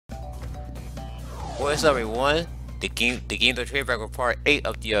What's up, everyone? The games are trade back with part 8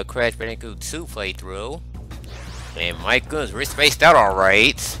 of the Crash Bandicoot 2 playthrough. And my goodness, we're spaced out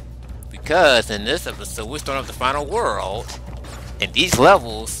alright. Because in this episode, we're starting up the final world. And these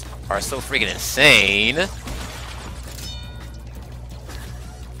levels are so freaking insane. I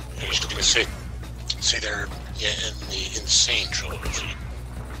was gonna say they're in the insane trilogy.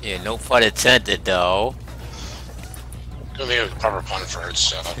 Yeah, no pun intended though. Don't think it was a proper pun for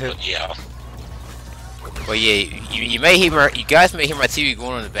itself, but yeah. But yeah, you guys may hear my TV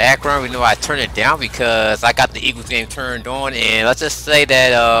going on in the background. We know I turned it down because I got the Eagles game turned on, and let's just say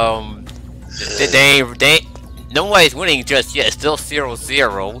that nobody's winning just yet. It's still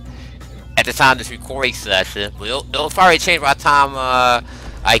 0-0 at the time of this recording session. But it'll probably change by the time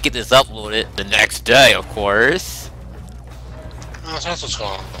I get this uploaded the next day, of course. Oh, that's what's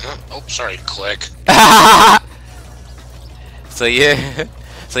going on. Oh, sorry, click. So yeah.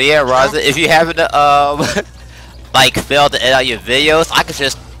 So yeah, Raza, if you haven't like failed to edit out your videos, I could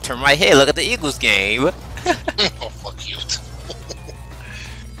just turn my head, look at the Eagles game. Oh, fuck you.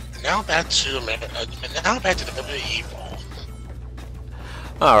 Now back to the WWE.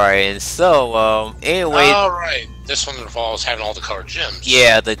 All right, and so anyway. All right, this one involves having all the colored gems.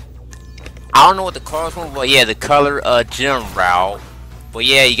 Yeah, I don't know what the colors were, but yeah, the color gem route. But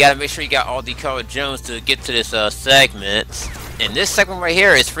yeah, you gotta make sure you got all the colored gems to get to this segment. And this segment right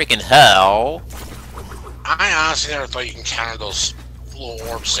here is freaking hell. I honestly never thought you can counter those little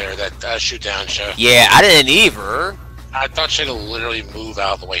orbs there that shoot down you. Yeah, I didn't either. I thought you had to literally move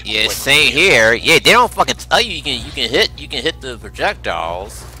out of the way. Yeah, same here. Yeah, they don't fucking tell you you can hit the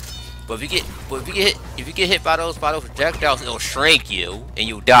projectiles. But if you get hit by those projectiles, it'll shrink you and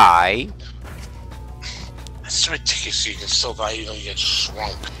you'll die. It's ridiculous. You can still die even though you get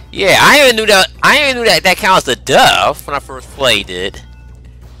shrunk. Yeah, I even knew that counts as a death when I first played it.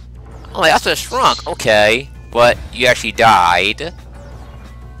 I'm like, that's a shrunk, okay, but you actually died. I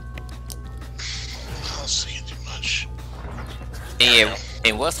don't see it too much.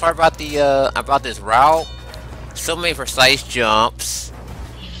 And what's hard about this route? So many precise jumps.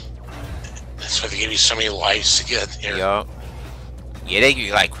 That's why they give you so many lives to get here. Yup. Yeah, they give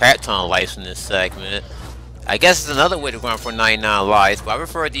you like crap ton of lives in this segment. I guess it's another way to run for 99 lives, but I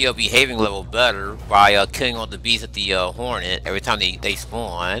prefer the behaving level better by killing all the bees at the Hornet every time they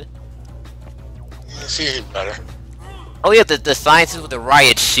spawn. It's easy better. Oh yeah, the scientist with the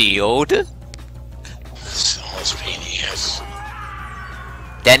riot shield. That's always pain in the ass.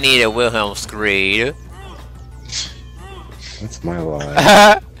 That needed a Wilhelm scream. That's my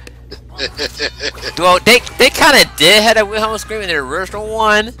lie. Well, they kind of did have a Wilhelm scream in the original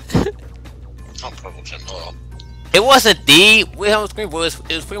one. I'm purple gem. Hello. It wasn't the Wilhelm scream, but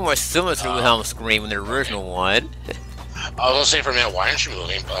it was pretty much similar to the Wilhelm scream in the original one. I was gonna say for a minute, why aren't you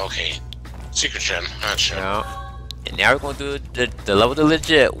moving? But okay. Secret gem, not sure. Yeah. And now we're gonna do the level the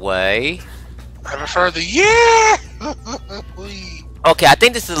legit way. I prefer the yeah. Okay, I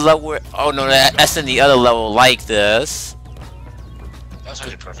think this is the level where, oh no, that's in the other level like this. That's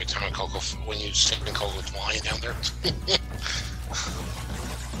actually perfect time on Coco when you stick in Coco flying down there.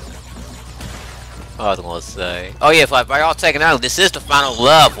 I was gonna say. Oh yeah, by y'all taking out, this is the final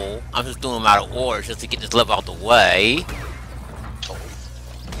level. I'm just doing them out of order just to get this level out the way.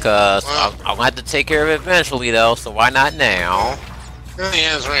 Cause I'm gonna have to take care of it eventually though, so why not now? Yeah,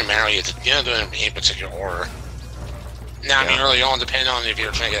 it doesn't really matter. You don't do it in any particular order. Now, I mean, early on, depending on if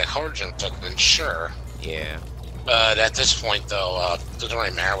you're trying to get a card gem, then sure. Yeah. But at this point, though, it doesn't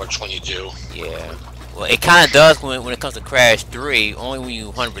really matter which one you do. Yeah. Well, it kind of does when it comes to Crash 3, only when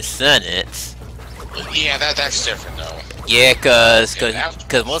you 100% it. Yeah, that's different though. Yeah, cause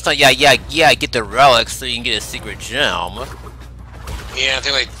most of the time, yeah, get the relics so you can get a secret gem. Yeah, I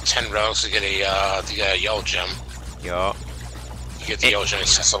think like 10 relics to get a yellow gem. Yeah. You get the yellow gem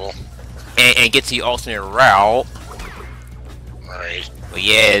accessible. And get to the alternate route. Right. But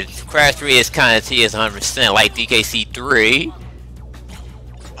yeah, Crash 3 is kind of TS 100%, like DKC 3.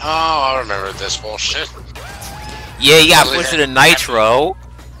 Oh, I remember this bullshit. Yeah, you got pushed to the Nitro.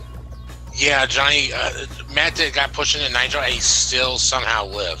 Yeah, Johnny, Matt got pushed into Nitro and he still somehow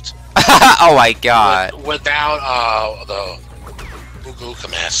lived. Oh my god. Without, the Uka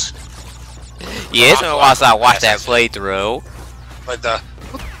mess. Yeah, it's been a while since I watched that playthrough. Like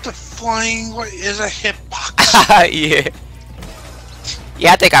what the flying, what is a hitbox? Yeah.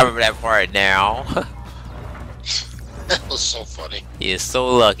 Yeah, I think I remember that part now. That was so funny. You're so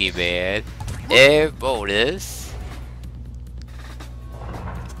lucky, man. Air bonus.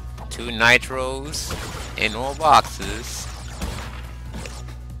 2 nitros and more boxes.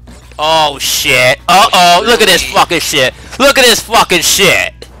 Oh shit! Uh oh! Look at this fucking shit! Look at this fucking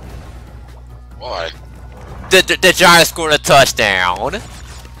shit! What? The Giants scored a touchdown.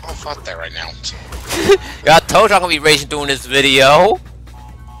 Oh, fuck that right now. I told you I'm gonna be raging doing this video.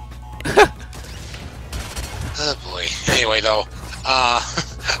 Oh boy. Anyway, though, I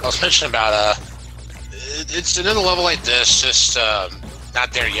was mentioning about it's another level like this, just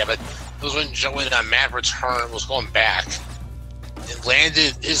not there yet. But it was when Matt Return was going back, it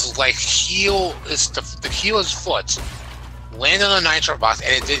landed his heel, the heel of his foot landed on the nitro box,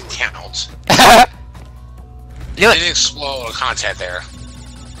 and it didn't count. It didn't explode or contact there.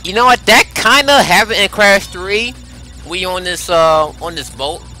 You know what? That kind of happened in Crash 3. We on this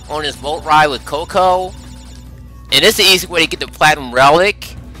boat ride with Coco, and it's the easy way to get the platinum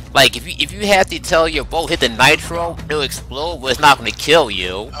relic. Like if you have to tell your boat hit the nitro, it'll explode, but it's not going to kill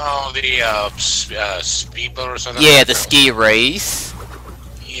you. Oh, the speedboat or something. Yeah, the ski race.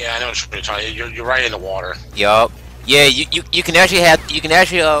 Yeah, I know what you're talking. You're right in the water. Yup. Yeah, you can actually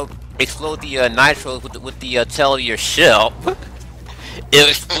explode the nitro with the tail of your ship. It'll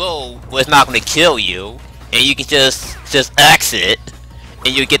explode, but it's not going to kill you, and you can just exit,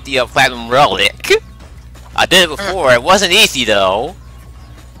 and you get the platinum relic. I did it before. It wasn't easy though.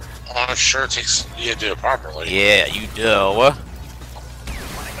 Oh, I'm sure it takes you to do it properly. Yeah, you do. Oh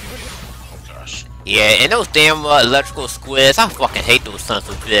gosh. Yeah, and those damn electrical squids, I fucking hate those sons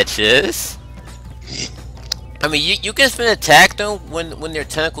of bitches. I mean, you can spin attack them when their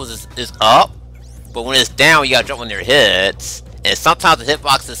tentacles is up, but when it's down, you gotta jump on their heads. And sometimes the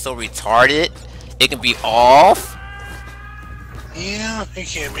hitbox is so retarded, it can be off. Yeah, it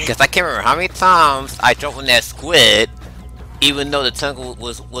can be. Because I can't remember how many times I jumped on that squid, even though the tentacle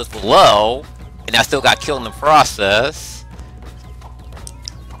was below, and I still got killed in the process.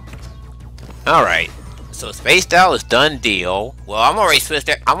 Alright, so spaced out is done deal. Well, I'm already spaced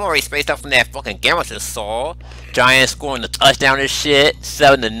out from that fucking game I just saw. Giants scoring the touchdown and shit,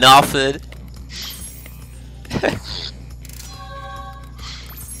 7-0.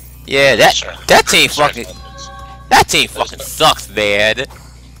 Yeah, that team fucking sucks, man.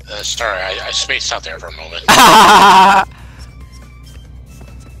 Sorry, I spaced out there for a moment.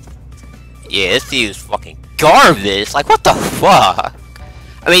 Yeah, this team is fucking garbage. Like, what the fuck?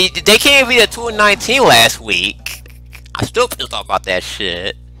 I mean, they can't beat a 2-19 last week. I'm still pissed off about that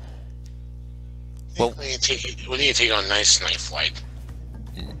shit. Well, we need to take on Nice Night Flight.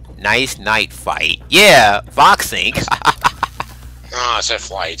 Nice Night Fight. Yeah, boxing. Ah, I said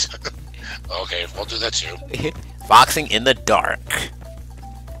flight. Okay, we'll do that too. Boxing in the dark.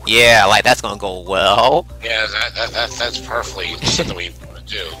 Yeah, like that's gonna go well. Yeah, that's perfectly something we would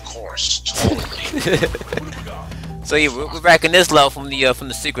do, of course, totally. So yeah, we're back in this level from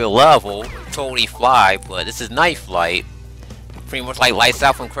the secret level, totally fly, but this is Night Flight. Pretty much like Lights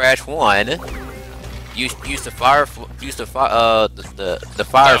Out from Crash 1. Use the firefly.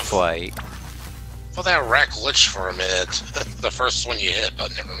 Well, that wreck glitched for a minute. The first one you hit,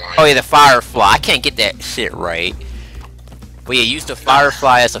 but never mind. Oh yeah, the firefly. I can't get that shit right. But yeah, use the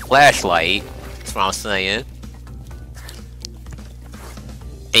firefly as a flashlight. That's what I'm saying.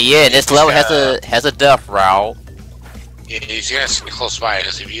 And yeah, this level has a death route. Yeah, you gotta stay close by,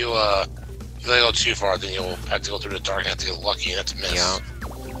 because if you let it go too far, then you'll have to go through the dark and have to get lucky and have to miss. Yeah.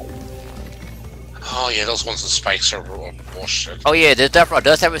 Oh yeah, those ones with spikes are bullshit. Oh yeah, the death route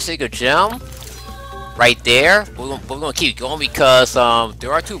does have a secret gem. Right there. We're gonna keep going because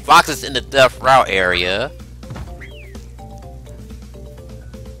there are 2 boxes in the death route area.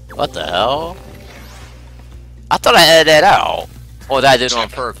 What the hell? I thought I edited that out. Or that I did it on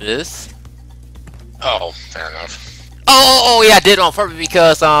purpose. Oh, fair enough. Oh yeah, I did it on purpose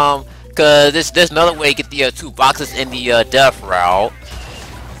because there's another way to get the 2 boxes in the death route.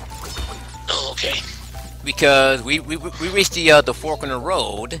 Oh, okay. Because we reached the fork in the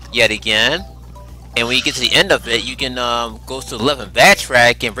road yet again. And when you get to the end of it, you can go to the left and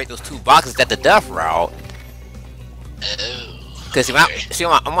backtrack and break those 2 boxes at the death route. Because see,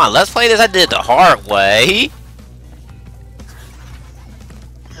 on my Let's Play this, I did it the hard way.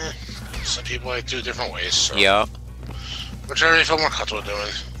 Some people like to do it different ways. So. Yep. Whichever you feel more comfortable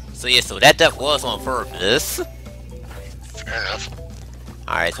doing. So yeah, so that death was on purpose. Fair enough.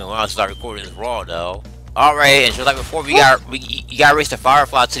 Alright, so we're gonna start recording this raw though. Alright, and just like before, you gotta race the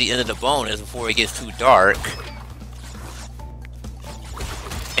firefly to the end of the bonus before it gets too dark.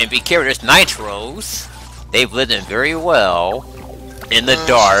 And be careful, there's nitros. They blend in very well in the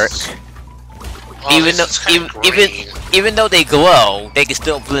dark. Even though they glow, they can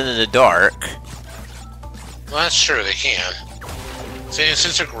still blend in the dark. Well, that's true, they can.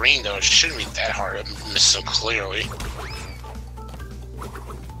 Since they're green though, it shouldn't be that hard to miss them clearly.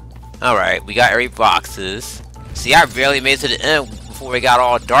 Alright, we got every boxes. See, I barely made it to the end before it got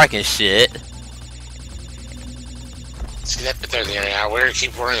all dark and shit. See that bit there, the area where you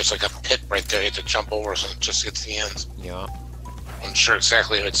keep running, it's like a pit right there. You have to jump over so just to get to the end. Yeah. I'm sure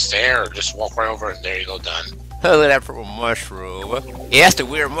exactly if it's there, or just walk right over and there you go, done. Look at that purple mushroom. Yeah, that's the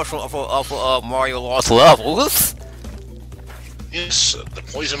weird mushroom of Mario Lost levels. Yes, the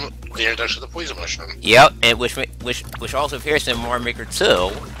poison, the introduction of the poison mushroom. Yep, and which also appears in Mario Maker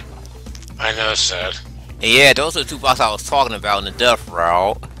 2. I noticed that. And yeah, those are the two bosses I was talking about in the Death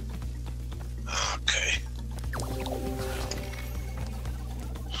Route. Okay.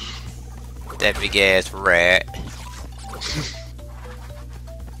 That big ass rat.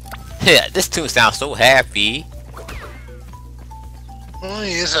 Yeah, this tune sounds so happy. Well,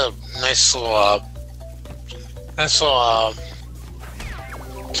 he is a nice little,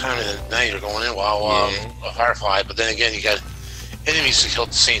 time of the night you're going in while a Firefly, but then again you got enemies to kill at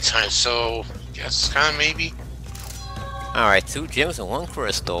the same time, so I guess kind of maybe. Alright, 2 gems and 1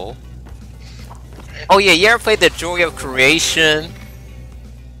 crystal. Oh yeah, you ever played the Joy of Creation?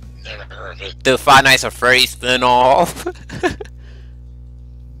 Never heard of it. The Five Nights at Freddy's spin-off?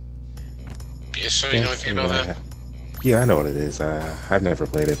 Yeah, so you know anything about that? Yeah, I know what it is. I've never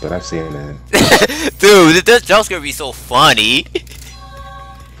played it, but I've seen it. Dude, this jump's gonna be so funny.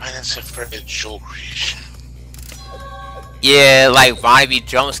 That's a Freddy Joel creation. Yeah, like Bonnie be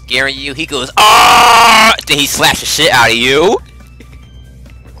jump scaring you, he goes, ah! Then he slaps the shit out of you.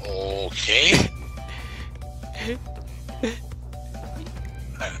 Okay.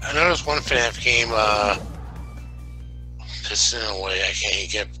 I noticed one FNAF game, this in a way, I can't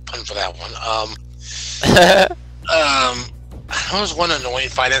get a pun for that one. I was one annoying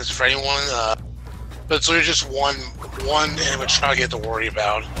Five Nights at Freddy one, but it's literally just one animatronic you have to worry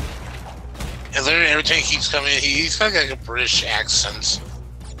about. And literally every time he keeps coming in, he's got like a British accent.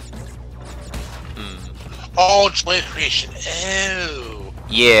 Oh, Joy Creation. Oh.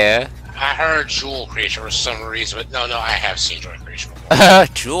 Yeah. I heard Jewel Creation for some reason, but no, I have seen Joy Creation before.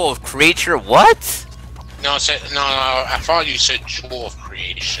 Jewel of Creature, what? No, I thought you said Jewel of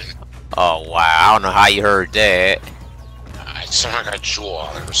Creation. Oh wow, I don't know how you heard that. I somehow got Jewel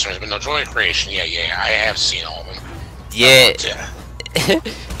on it for some reason, but no, Joy Creation, yeah, I have seen all of them. Yeah.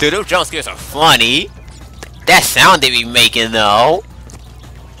 Dude, those jump scares are funny. That sound they be making though.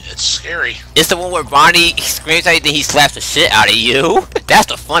 It's scary. It's the one where Bonnie screams at you, then he slaps the shit out of you. That's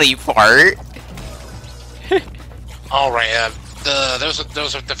the funny part. Alright, those are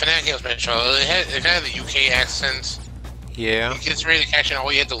the FNAF games mentioned. They had the UK accents. Yeah. He gets ready to catch it,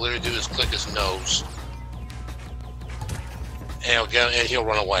 all you have to literally do is click his nose. And he'll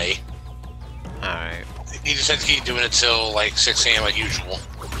run away. Alright. He just has to keep doing it till like 6 AM like usual.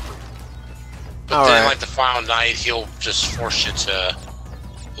 But All then right. like the final night, he'll just force you to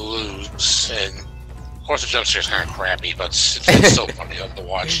lose. And of course the jump scare's kind of crappy, but it's still funny to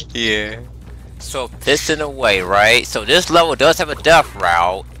watch. Yeah. So pissing away, right? So this level does have a death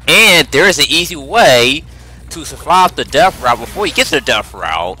route, and there is an easy way to survive the death route before you get to the death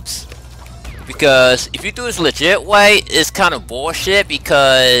routes. Because if you do this legit way, it's kind of bullshit.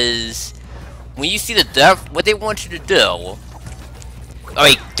 Because when you see the death, what they want you to do.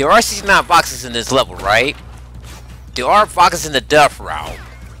 Like, there are 69 boxes in this level, right? There are boxes in the death route.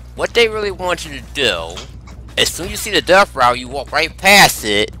 What they really want you to do, as soon as you see the death route, you walk right past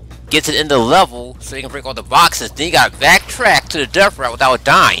it, get to the end of the level, so you can break all the boxes. Then you gotta backtrack to the death route without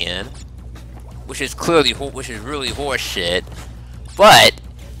dying, which is really horseshit. But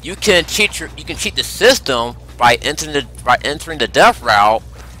you can cheat the system by entering the death route,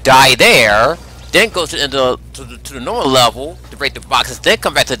 die there, then go to the normal level to break the boxes, then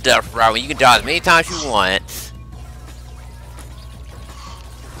come back to the death route, and you can die as many times you want.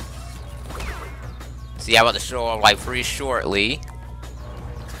 See, I'm about to show off like pretty shortly.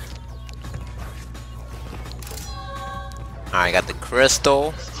 Alright, got the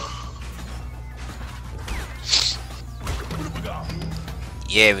crystal.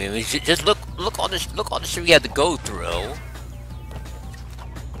 Yeah, man, we should just look all the shit we had to go through.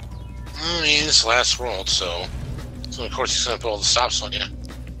 I mean, it's last world, so of course he's gonna put all the stops on you.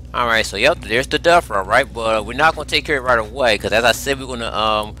 Alright, so yep, there's the death route, right? But we're not gonna take care of it right away, because as I said, we're gonna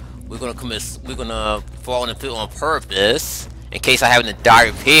fall in the pit on purpose in case I happen to die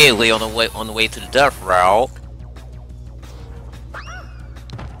repeatedly on the way to the death route.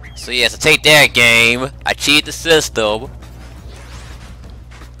 So yeah, so take that, game. I cheated the system.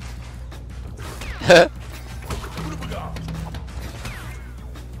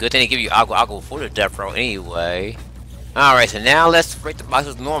 Good thing they give you alcohol for the death row anyway. Alright, so now let's break the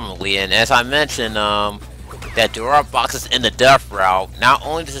boxes normally, and as I mentioned, that there are boxes in the death route. Not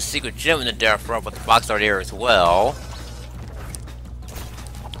only there's a secret gem in the death route, but the boxes are there as well.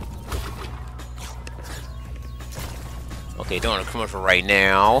 Okay, doing a commercial right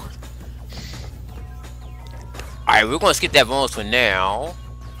now. Alright, we're gonna skip that bonus for now.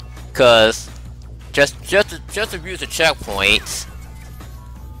 Cause just to use the checkpoints.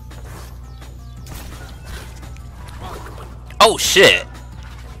 Oh shit!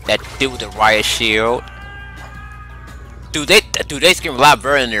 That dude with the riot shield. Dude, they scream a lot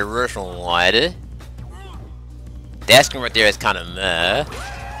better than the original one. That scream right there is kind of meh.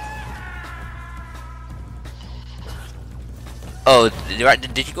 Oh,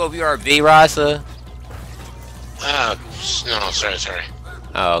 did you go BRB, Rasa? No, sorry.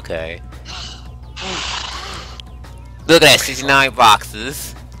 Oh, okay. Look at that, 69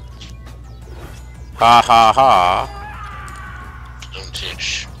 boxes. Ha ha ha. Don't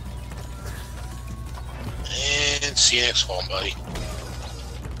teach. And see you next fall, buddy.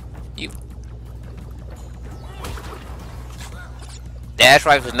 Dash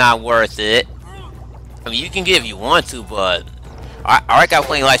rifle's not worth it. I mean, you can get if you want to, but I got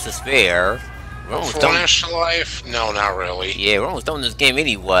plenty life to spare. For one extra life? No, not really. Yeah, we're almost done with this game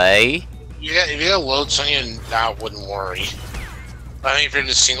anyway. Yeah, if you got load something, I wouldn't worry. I think if you're in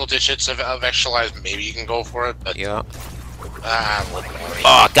the single digits of extra life, maybe you can go for it, but... Yeah. I wouldn't worry.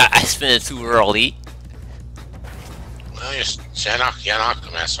 Oh, God, I spent it too early. Well, you're not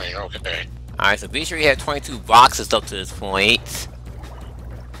Master, you're okay. Alright, so be sure you have 22 boxes up to this point.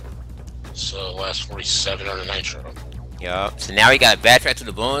 So, last 47 on the nitro. Yup. So now we got to backtrack to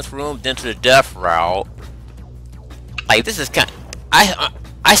the bonus room, then to the death route. Like, this is kind of...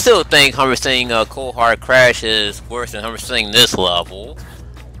 I still think Hummer Cold Hard Crash is worse than Hummer this level.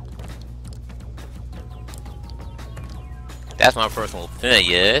 That's my personal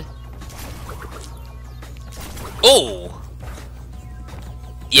opinion. Oh!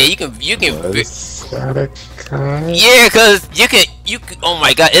 Yeah, you can... Yeah, cause you can... Oh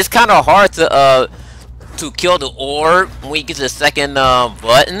my god, it's kind of hard to kill the orb when you get to the second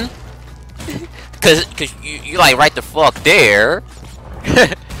button. Cause you like right the fuck there.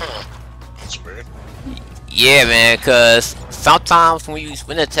 That's weird. Yeah, man, cause sometimes when you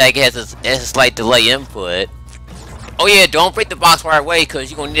spin attack, it has a slight delay input. Oh yeah, don't break the box right away, cause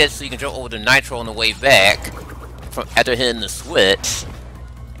you're gonna need it so you can jump over the nitro on the way back from after hitting the switch.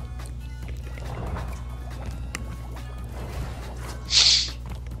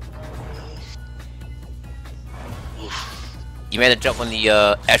 You made a jump on the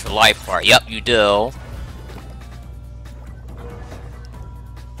extra life part. Yep, you do.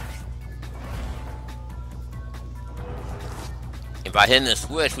 And by hitting the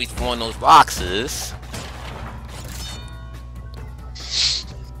switch, we spawn those boxes.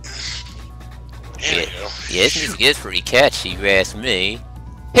 Yeah, this music is pretty catchy, if you ask me.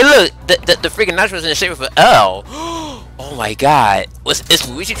 Hey, look, the freaking nitro's in the shape of an L. Oh my god, is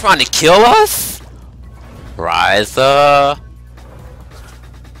Luigi trying to kill us? Rise up.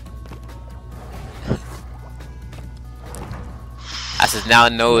 I just now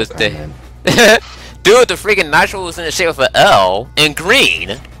know it's the dude. The freaking nitro was in the shape of an L in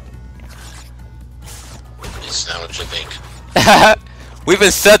green. It's not what you think. We've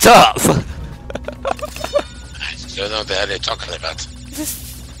been set up. I don't know what the hell they're talking about.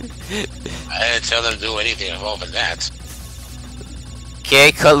 I didn't tell them to do anything involving that.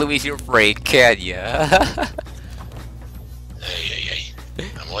 Can't cut Luigi your brain, can ya? Hey.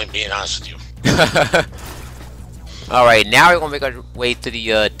 I'm only being honest with you. Alright, now we're gonna make our way to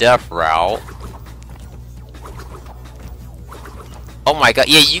the death route. Oh my god,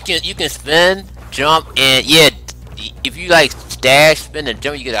 yeah, you can spin, jump, and yeah, if you like dash, spin, and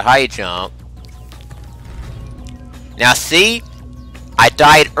jump, you get a high jump. Now see, I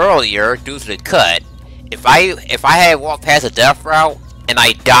died earlier due to the cut. If I had walked past the death route and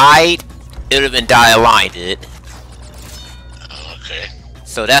I died, it would have been die aligned. Okay.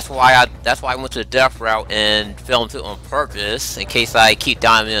 So that's why I went to the death route and filmed it on purpose in case I keep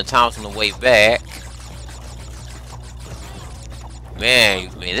dying many times on the way back. Man,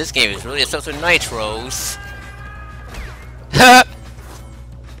 this game is really obsessed with nitros.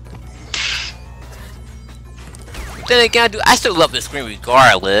 Then again, dude, I still love this screen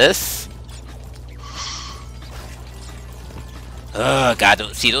regardless.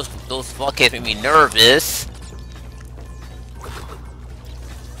 God, see those fuckheads make me nervous.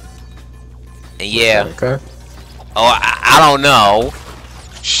 And yeah. Okay. Oh, I don't know.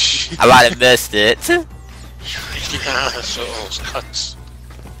 I might have missed it. Yeah, so those cuts.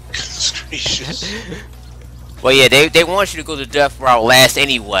 Goodness gracious. Well, yeah, they want you to go the death route last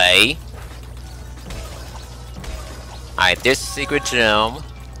anyway. Alright, there's a secret gem.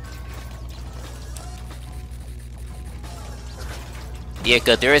 Yeah,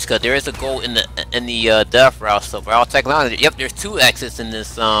 cause there is a goal in the in the death route. So for all technology, yep, there's 2 exits in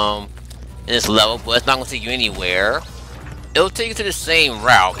this level, but it's not going to take you anywhere. It'll take you to the same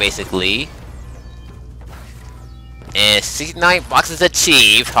route, basically. And 69 boxes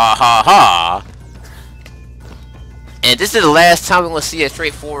achieved, ha ha ha. And this is the last time we're going to see a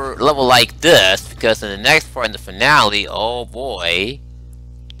straightforward level like this, because in the next part, in the finale, oh boy,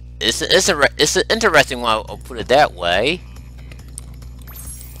 it's an interesting one, I'll put it that way.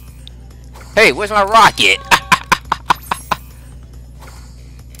 Hey, where's my rocket?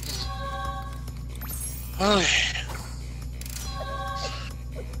 Okay.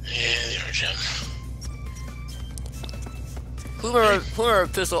 Yeah, there, Jim. Who remember a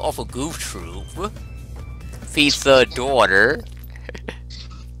pistol off a Goof Troop? Pizza daughter.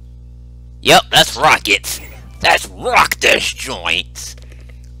 Yep, that's rockets. That's rock this joint.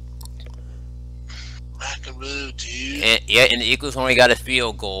 Rockaroo, dude. And yeah, and the Eagles only got a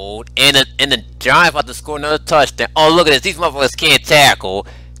field goal. And the Giants about to score another touchdown. Oh, look at this. These motherfuckers can't tackle.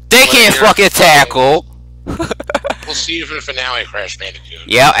 They can't fucking tackle. We'll see you for the finale, Crash Bandicoot.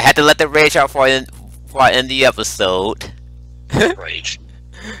 Yeah, I had to let the rage out before I end the episode. Rage.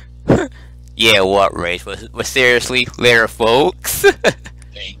 Yeah, what rage? But seriously, later, folks.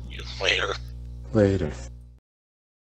 Thank you. Later. Later.